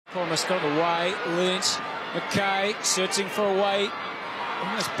Almost got away. Lynch, McKay searching for a way,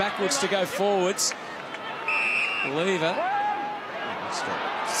 almost backwards to go forwards. Lever.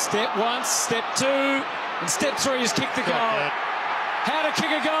 Step one, step two, and step three is kick the goal. How to kick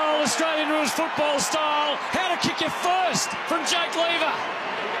a goal, Australian rules football style. How to kick your first from Jake Lever.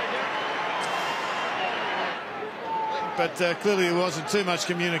 But clearly there wasn't too much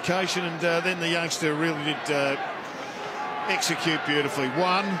communication, and then the youngster really did execute beautifully.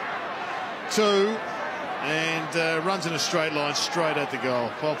 1, 2, and runs in a straight line straight at the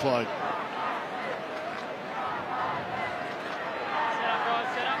goal. Well played.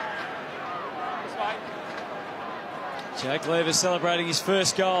 Jake Lever celebrating his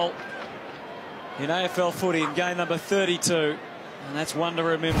first goal in AFL footy in game number 32, and that's one to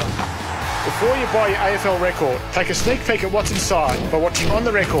remember. Before you buy your AFL record, take a sneak peek at what's inside by watching On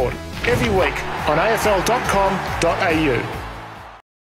The Record every week on afl.com.au.